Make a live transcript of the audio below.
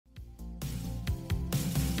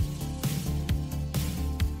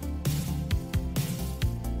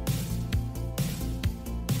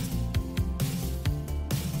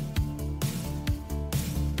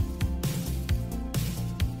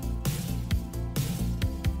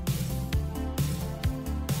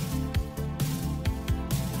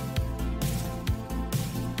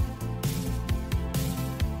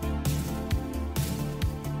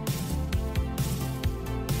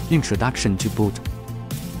Introduction to boot.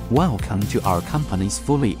 Welcome to our company's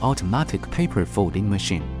fully automatic paper folding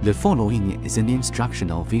machine. The following is an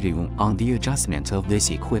instructional video on the adjustment of this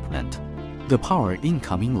equipment. The power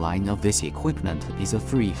incoming line of this equipment is a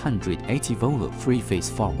 380-volt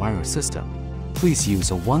 3-phase 4-wire system. Please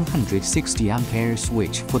use a 160-ampere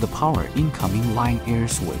switch for the power incoming line air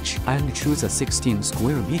switch and choose a 16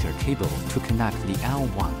 square meter cable to connect the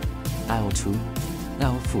L1, L2,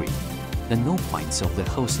 L3, and no points of the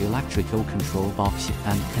hose electrical control box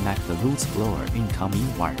and connect the roots blower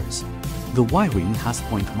incoming wires. The wiring has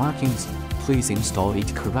point markings. Please install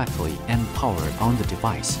it correctly and power on the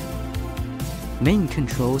device. Main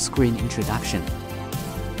control screen introduction.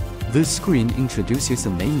 This screen introduces the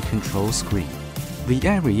main control screen. The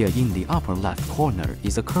area in the upper left corner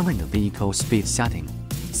is the current vehicle speed setting,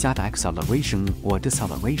 set acceleration or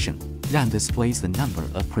deceleration, then displays the number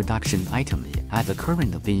of production items at the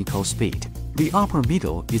current vehicle speed. The upper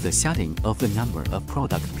middle is the setting of the number of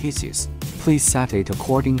product pieces. Please set it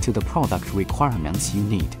according to the product requirements you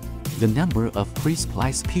need. The number of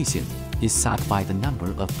pre-spliced pieces is set by the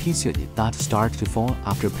number of pieces that start to fall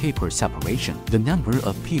after paper separation. The number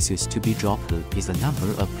of pieces to be dropped is the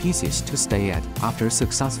number of pieces to stay at after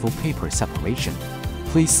successful paper separation.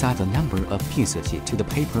 Please set the number of pieces to the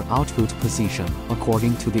paper output position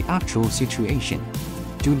according to the actual situation.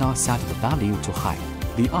 Do not set the value too high.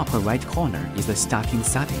 The upper right corner is the stacking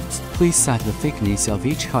settings. Please set the thickness of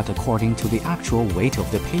each cut according to the actual weight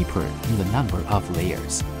of the paper and the number of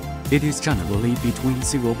layers. It is generally between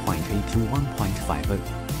 0.8 to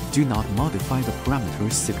 1.5. Do not modify the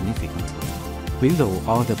parameters significantly. Below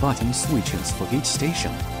are the button switches for each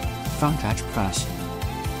station. Front edge press,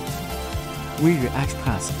 rear edge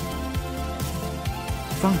press,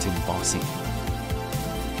 front embossing,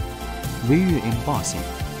 rear embossing,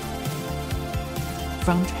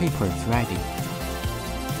 front paper threading,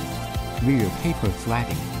 rear paper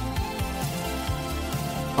threading,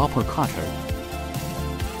 upper cutter,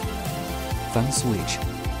 fan switch,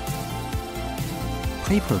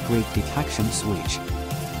 paper grade detection switch,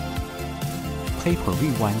 paper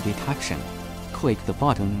rewind detection. Click the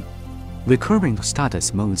button. The current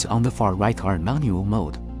status modes on the far right are manual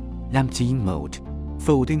mode, emptying mode,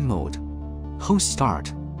 folding mode, hose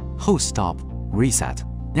start, hose stop, reset,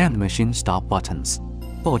 and machine stop buttons.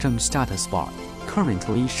 Bottom status bar,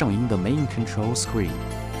 currently showing the main control screen,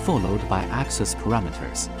 followed by access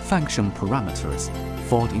parameters, function parameters,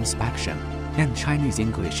 fault inspection, and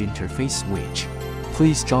Chinese-English interface switch.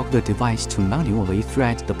 Please jog the device to manually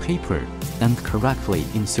thread the paper and correctly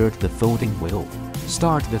insert the folding wheel.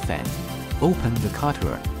 Start the fan. Open the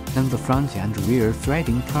cutter and the front and rear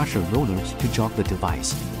threading pressure rollers to jog the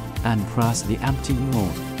device, and press the emptying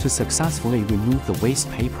mode to successfully remove the waste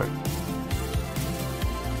paper.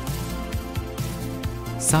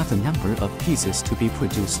 Set the number of pieces to be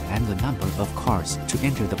produced and the number of cards to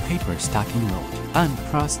enter the paper stacking mode, and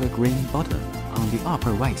press the green button on the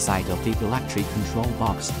upper right side of the electric control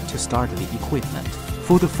box to start the equipment.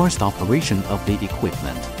 For the first operation of the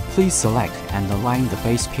equipment, please select and align the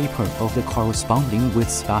base paper of the corresponding width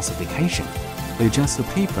specification. Adjust the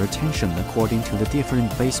paper tension according to the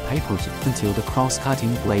different base papers until the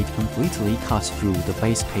cross-cutting blade completely cuts through the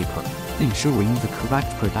base paper, ensuring the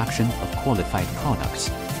correct production of qualified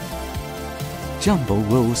products. Jumbo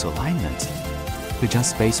rolls alignment.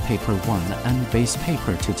 Adjust base paper 1 and base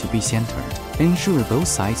paper 2 to be centered. Ensure both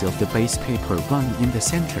sides of the base paper run in the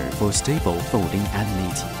center for stable folding and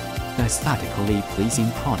neat, aesthetically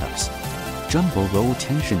pleasing products. Jumbo roll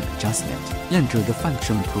tension adjustment. Enter the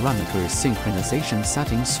function parameters synchronization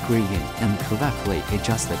settings screen and correctly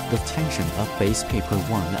adjust the tension of base paper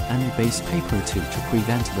 1 and base paper 2 to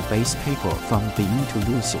prevent the base paper from being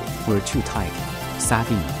too loose or too tight,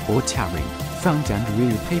 sagging or tearing. Front and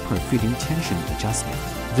rear paper feeding tension adjustment.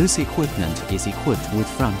 This equipment is equipped with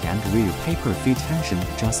front and rear paper feed tension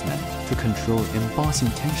adjustment to control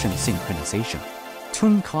embossing tension synchronization.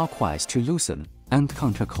 Turn clockwise to loosen and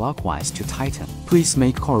counterclockwise to tighten. Please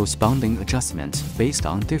make corresponding adjustments based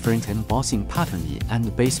on different embossing pattern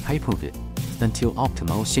and base paper width until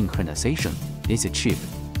optimal synchronization is achieved.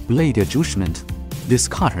 Blade adjustment. This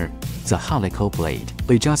cutter, the helical blade,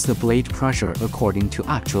 adjusts the blade pressure according to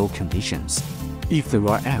actual conditions. If there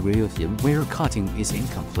are areas where cutting is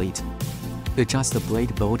incomplete, adjust the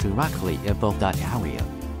blade bow directly above that area.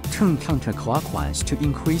 Turn counterclockwise to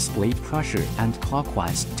increase blade pressure and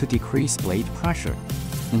clockwise to decrease blade pressure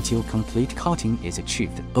until complete cutting is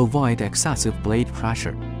achieved. Avoid excessive blade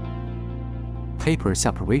pressure. Paper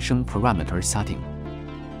separation parameter setting.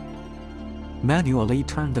 Manually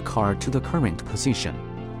turn the card to the current position.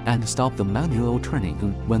 and stop the manual turning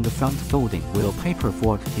when the front folding wheel paper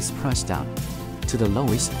fork is pressed down to the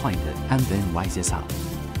lowest point and then rises up.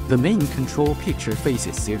 The main control picture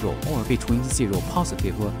faces 0 or between 0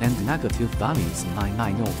 positive and negative values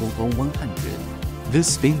 9900100.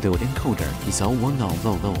 This spindle encoder is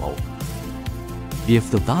 01000.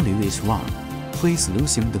 If the value is wrong, please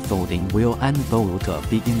loosen the folding wheel and bolt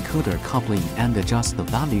the encoder coupling and adjust the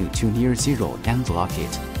value to near 0 and lock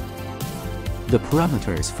it. The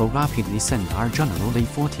parameters for rapid descent are generally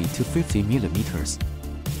 40 to 50 millimeters.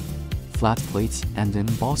 Flat plates and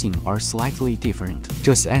embossing are slightly different.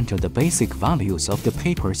 Just enter the basic values of the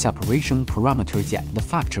paper separation parameters at the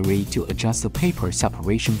factory to adjust the paper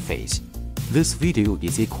separation phase. This video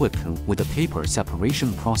is equipped with the paper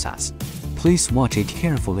separation process. Please watch it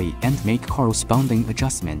carefully and make corresponding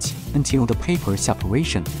adjustments until the paper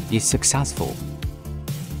separation is successful.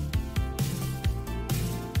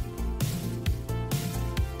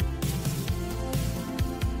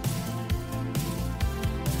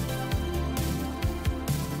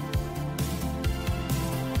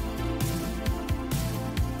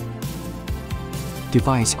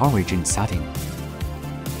 Device origin setting.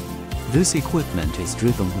 This equipment is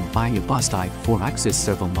driven by a bus-type 4-axis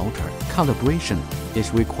servo motor. Calibration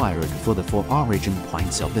is required for the 4 origin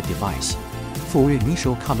points of the device. For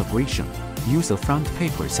initial calibration, use the front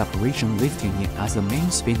paper separation lifting it as the main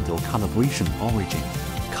spindle calibration origin.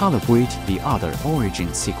 Calibrate the other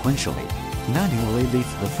origins sequentially. Manually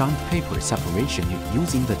lift the front paper separation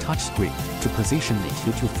using the touchscreen to position it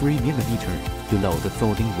 2 to 3 mm below the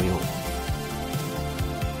folding wheel.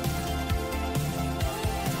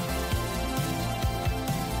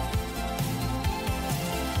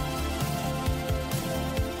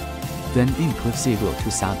 Then input 0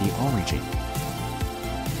 to set the origin.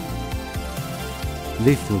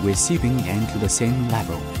 Lift the receiving end to the same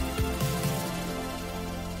level.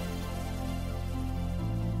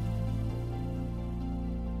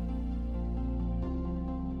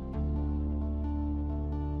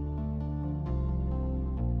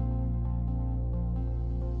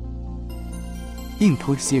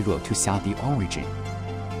 Input 0 to set the origin.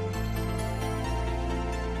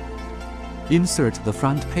 Insert the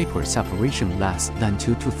front paper separation less than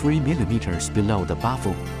 2 to 3 mm below the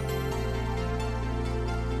baffle.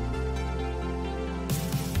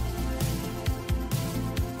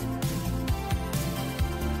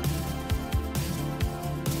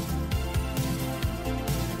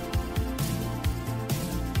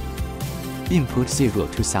 Input 0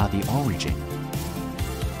 to set the origin.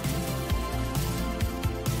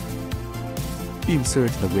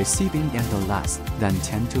 Insert the receiving end less than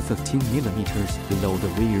 10 to 15 mm below the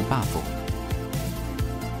rear baffle.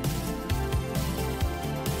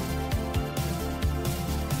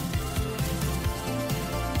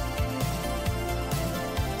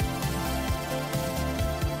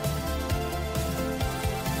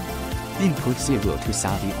 Input 0 to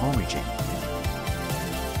set the origin.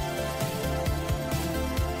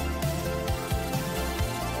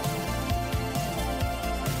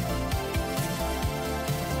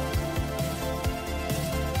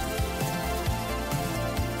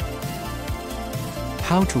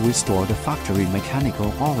 How to restore the factory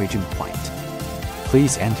mechanical origin point.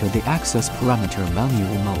 Please enter the access parameter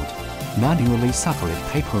manual mode. Manually separate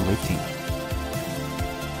paper lifting.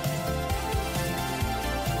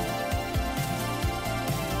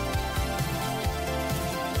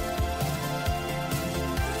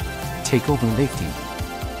 Take over lifting.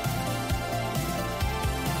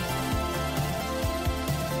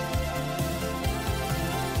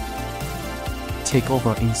 Take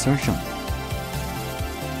over insertion.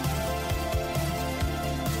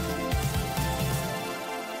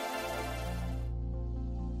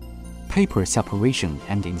 Paper separation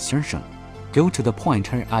and insertion. Go to the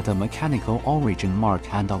pointer at the mechanical origin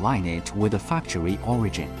mark and align it with the factory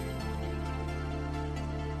origin.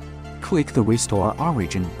 Click the Restore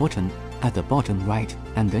Origin button at the bottom right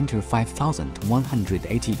and enter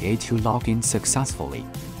 5188 to log in successfully.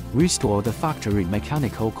 Restore the factory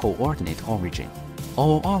mechanical coordinate origin.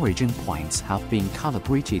 All origin points have been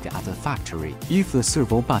calibrated at the factory. If the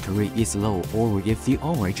servo battery is low or if the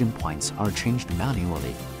origin points are changed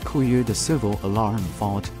manually, clear the servo alarm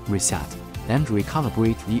fault, reset, and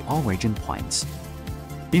recalibrate the origin points.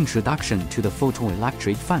 Introduction to the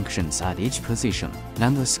photoelectric functions at each position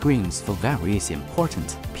and the screens for various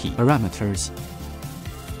important parameters.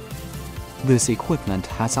 This equipment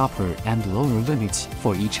has upper and lower limits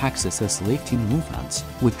for each axis's lifting movements,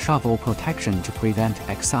 with travel protection to prevent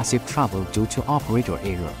excessive travel due to operator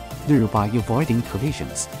error, thereby avoiding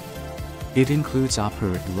collisions. It includes upper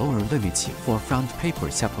and lower limits for front paper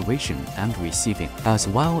separation and receiving, as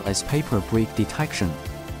well as paper break detection.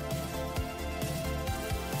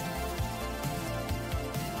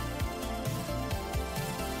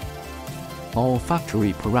 All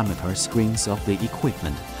factory parameter screens of the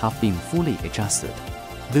equipment have been fully adjusted.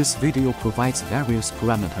 This video provides various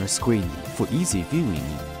parameter screens for easy viewing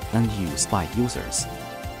and use by users.